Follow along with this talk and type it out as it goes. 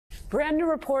Brand new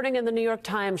reporting in the New York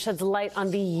Times sheds light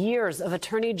on the years of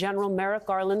Attorney General Merrick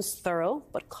Garland's thorough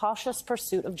but cautious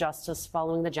pursuit of justice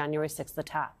following the January 6th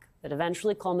attack that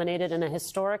eventually culminated in a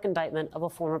historic indictment of a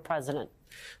former president.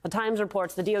 The Times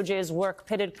reports the DOJ's work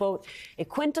pitted, quote, a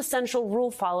quintessential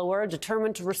rule follower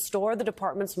determined to restore the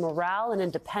department's morale and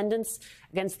independence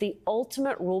against the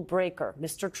ultimate rule breaker,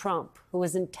 Mr. Trump, who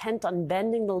was intent on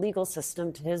bending the legal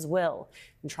system to his will.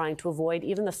 In trying to avoid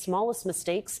even the smallest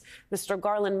mistakes, Mr.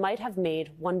 Garland might have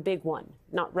made one big one,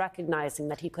 not recognizing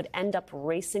that he could end up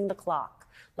racing the clock,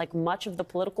 like much of the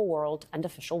political world and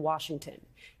official Washington.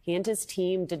 He and his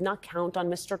team did not count on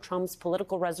Mr. Trump's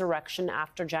political resurrection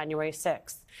after January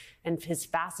 6th and his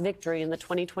fast victory in the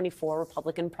 2024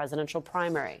 Republican presidential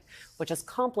primary, which has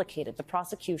complicated the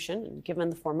prosecution and given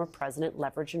the former president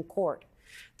leverage in court.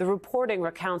 The reporting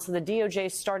recounts that the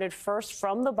DOJ started first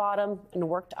from the bottom and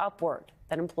worked upward,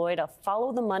 then employed a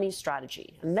follow-the-money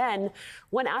strategy, and then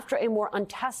went after a more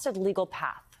untested legal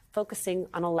path, focusing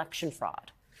on election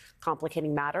fraud.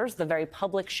 Complicating matters, the very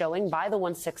public showing by the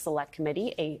 1-6 Select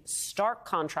Committee, a stark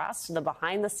contrast to the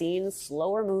behind-the-scenes,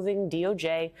 slower-moving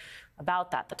DOJ. About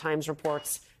that, the Times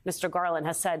reports Mr. Garland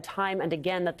has said time and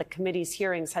again that the committee's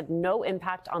hearings had no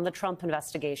impact on the Trump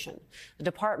investigation. The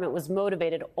department was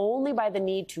motivated only by the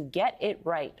need to get it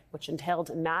right, which entailed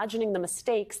imagining the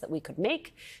mistakes that we could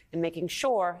make and making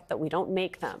sure that we don't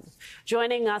make them.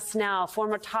 Joining us now,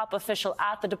 former top official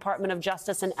at the Department of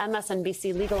Justice and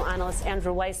MSNBC legal analyst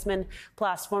Andrew Weissmann,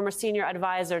 plus former senior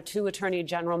advisor to Attorney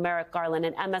General Merrick Garland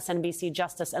and MSNBC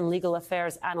Justice and Legal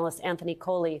Affairs analyst Anthony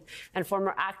Coley, and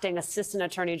former acting Assistant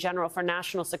Attorney General for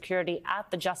National Security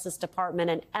at the Justice Department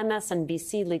and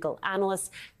MSNBC legal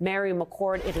analyst Mary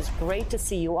McCord. It is great to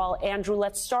see you all. Andrew,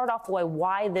 let's start off with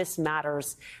why this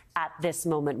matters at this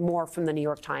moment. More from the New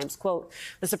York Times. Quote,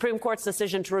 the Supreme Court's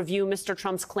decision to review Mr.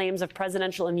 Trump's claims of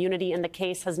presidential immunity in the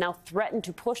case has now threatened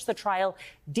to push the trial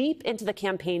deep into the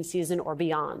campaign season or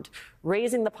beyond,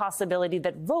 raising the possibility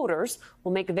that voters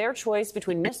will make their choice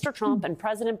between Mr. Trump and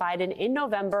President Biden in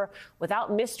November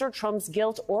without Mr. Trump's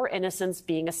guilt or innocence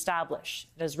being established.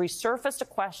 It has resurfaced a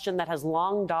question that has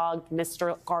long dogged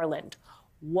Mr. Garland.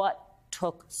 What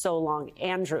took so long?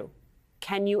 Andrew,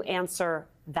 can you answer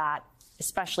that,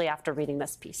 especially after reading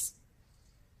this piece?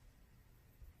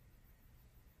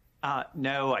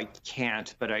 No, I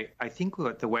can't. But I think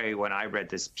the way when I read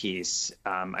this piece,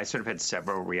 I sort of had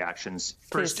several reactions.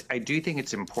 First, I do think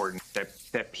it's important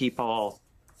that people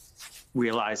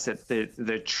realize that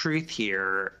the truth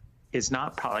here is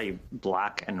not probably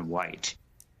black and white.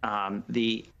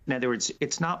 In other words,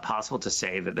 it's not possible to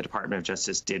say that the Department of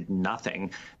Justice did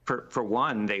nothing. For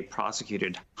one, they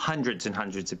prosecuted hundreds and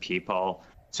hundreds of people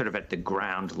sort of at the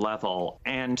ground level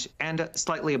and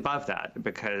slightly above that,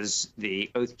 because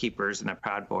the Oath Keepers and the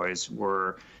Proud Boys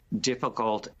were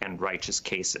difficult and righteous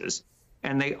cases.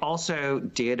 And they also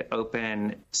did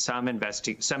open some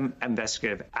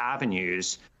investigative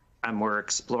avenues and were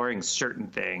exploring certain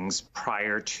things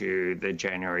prior to the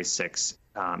January 6th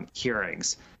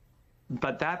hearings.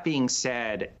 But that being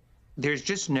said, there's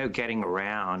just no getting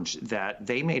around that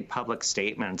they made public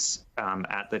statements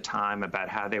at the time about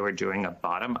how they were doing a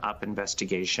bottom-up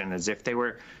investigation, as if they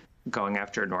were going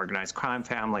after an organized crime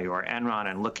family or Enron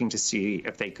and looking to see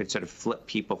if they could sort of flip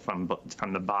people from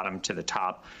the bottom to the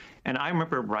top. And I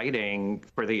remember writing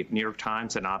for the New York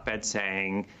Times an op-ed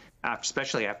saying,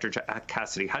 especially after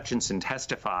Cassidy Hutchinson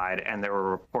testified and there were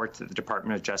reports that the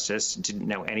Department of Justice didn't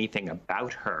know anything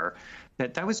about her,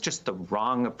 that was just the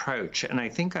wrong approach. And I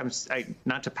think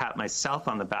not to pat myself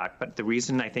on the back, but the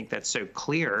reason I think that's so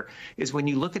clear is when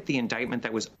you look at the indictment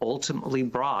that was ultimately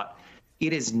brought,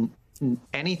 it is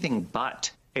anything but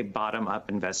a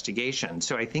bottom-up investigation.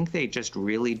 So I think they just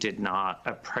really did not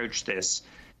approach this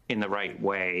in the right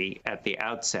way at the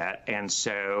outset. And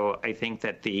so I think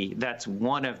that that's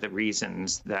one of the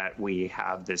reasons that we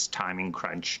have this timing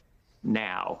crunch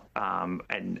now.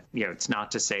 And, it's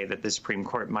not to say that the Supreme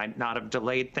Court might not have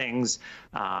delayed things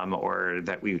or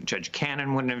that Judge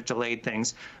Cannon wouldn't have delayed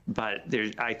things. But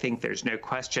I think there's no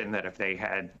question that if they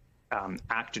had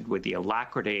acted with the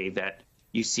alacrity that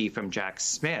you see from Jack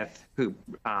Smith, who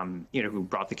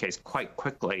brought the case quite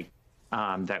quickly,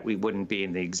 that we wouldn't be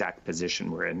in the exact position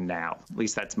we're in now. At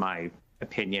least that's my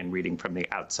opinion reading from the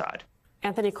outside.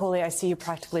 Anthony Coley, I see you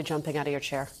practically jumping out of your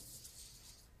chair.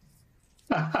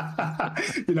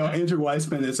 Andrew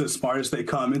Weissmann is as smart as they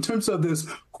come. In terms of this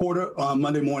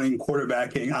Monday morning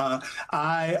quarterbacking,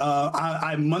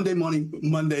 I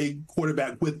Monday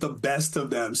quarterback with the best of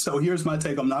them. So here's my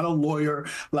take. I'm not a lawyer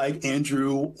like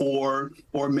Andrew or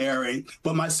Mary,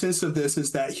 but my sense of this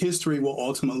is that history will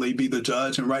ultimately be the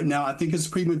judge. And right now, I think it's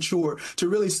premature to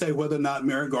really say whether or not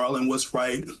Merrick Garland was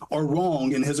right or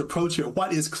wrong in his approach here.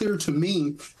 What is clear to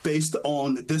me, based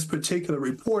on this particular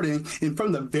reporting, and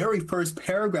from the very first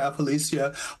paragraph,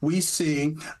 Alicia, we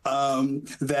see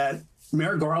that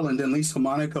Merrick Garland and Lisa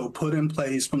Monaco put in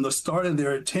place from the start of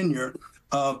their tenure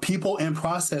people and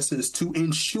processes to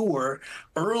ensure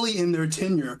early in their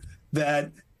tenure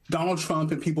that Donald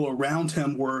Trump and people around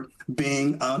him were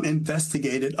being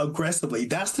investigated aggressively.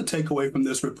 That's the takeaway from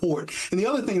this report. And the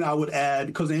other thing I would add,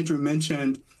 because Andrew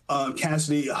mentioned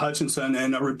Cassidy Hutchinson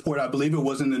and a report, I believe it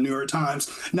was in the New York Times,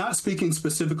 not speaking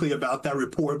specifically about that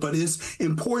report, but it's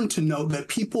important to note that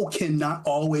people cannot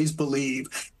always believe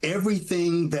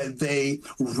everything that they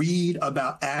read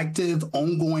about active,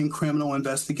 ongoing criminal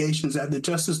investigations at the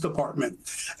Justice Department.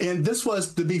 And this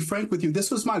was, to be frank with you, this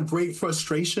was my great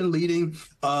frustration leading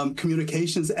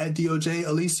communications at DOJ,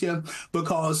 Alicia,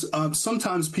 because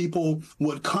sometimes people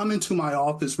would come into my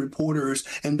office, reporters,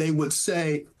 and they would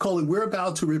say, Coley, we're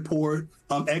about to report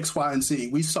X, Y, and Z.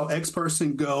 We saw X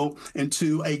person go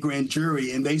into a grand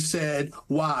jury, and they said,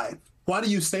 why? What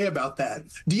do you say about that?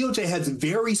 DOJ has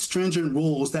very stringent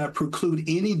rules that preclude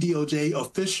any DOJ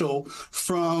official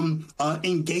from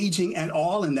engaging at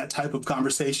all in that type of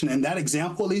conversation. And that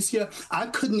example, Alicia, I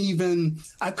couldn't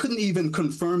even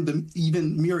confirm the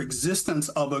even mere existence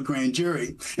of a grand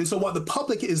jury. And so what the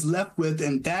public is left with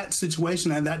in that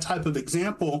situation and that type of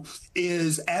example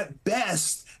is at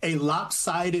best a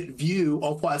lopsided view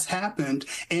of what's happened,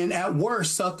 and at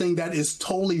worst, something that is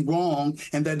totally wrong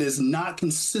and that is not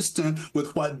consistent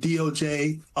with what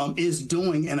DOJ is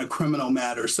doing in a criminal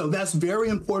matter. So that's very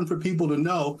important for people to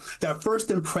know that first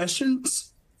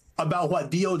impressions about what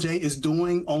DOJ is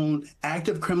doing on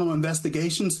active criminal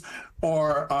investigations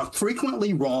are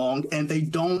frequently wrong, and they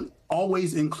don't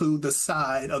always include the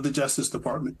side of the Justice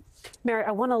Department. Mary,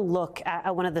 I want to look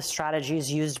at one of the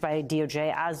strategies used by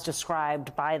DOJ as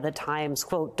described by the Times.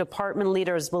 Quote, department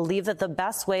leaders believe that the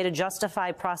best way to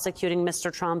justify prosecuting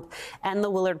Mr. Trump and the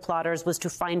Willard plotters was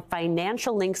to find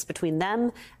financial links between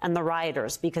them and the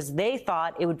rioters because they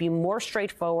thought it would be more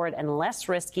straightforward and less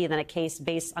risky than a case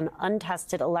based on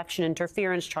untested election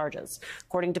interference charges,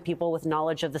 according to people with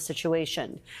knowledge of the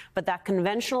situation. But that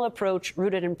conventional approach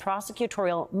rooted in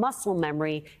prosecutorial muscle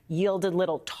memory yielded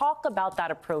little. Talk about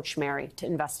that approach, Mary, to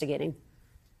investigating.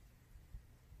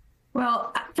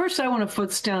 Well, first, I want to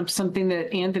foot stamp something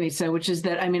that Anthony said, which is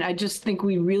that, I just think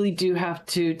we really do have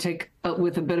to take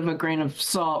with a bit of a grain of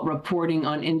salt reporting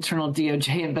on internal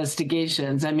DOJ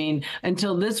investigations.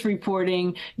 Until this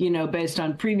reporting, based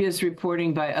on previous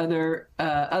reporting by other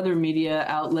media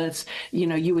outlets,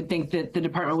 you would think that the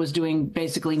department was doing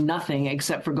basically nothing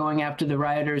except for going after the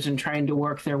rioters and trying to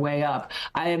work their way up.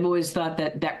 I have always thought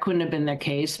that that couldn't have been the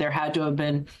case. There had to have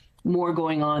been more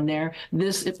going on there.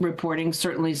 This reporting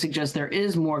certainly suggests there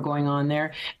is more going on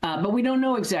there, but we don't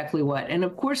know exactly what. And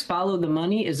of course, follow the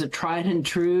money is a tried and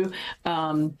true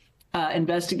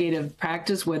investigative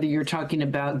practice, whether you're talking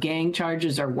about gang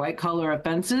charges or white collar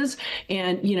offenses.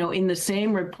 And, in the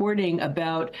same reporting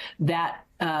about that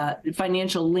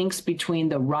financial links between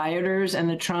the rioters and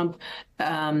the Trump,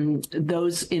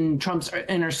 those in Trump's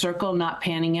inner circle not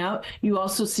panning out. You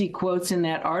also see quotes in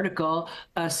that article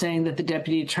saying that the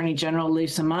Deputy Attorney General,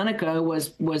 Lisa Monaco,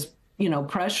 was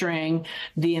pressuring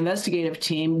the investigative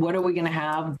team. What are we going to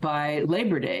have by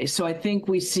Labor Day? So I think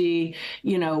we see,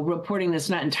 reporting that's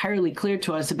not entirely clear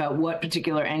to us about what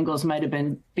particular angles might have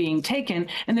been being taken.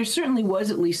 And there certainly was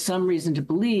at least some reason to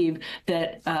believe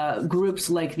that groups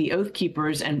like the Oath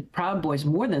Keepers and Proud Boys,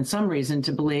 more than some reason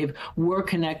to believe, were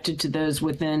connected to those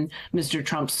within Mr.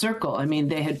 Trump's circle.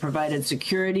 They had provided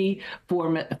security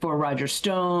for Roger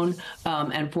Stone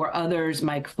and for others,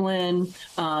 Mike Flynn.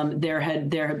 There have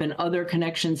been other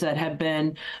connections that have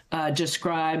been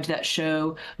described that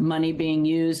show money being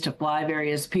used to fly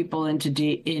various people into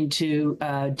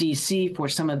D.C. for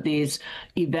some of these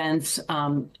events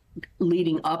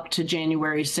leading up to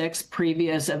January 6th,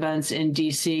 previous events in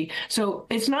D.C. So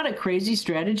it's not a crazy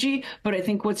strategy, but I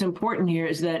think what's important here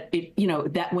is that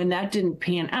that when that didn't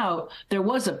pan out, there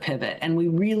was a pivot, and we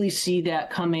really see that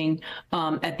coming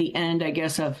at the end, I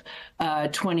guess, of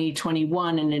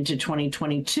 2021 and into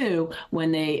 2022,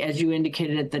 when they, as you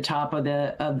indicated at the top of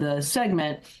the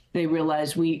segment, they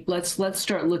realized let's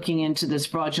start looking into this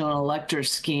fraudulent elector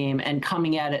scheme and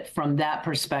coming at it from that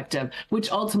perspective, which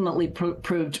ultimately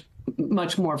proved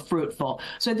much more fruitful.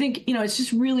 So I think, it's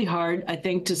just really hard, I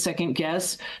think, to second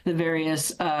guess the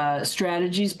various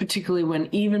strategies, particularly when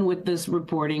even with this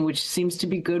reporting, which seems to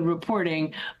be good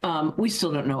reporting, we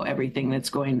still don't know everything that's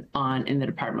going on in the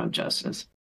Department of Justice.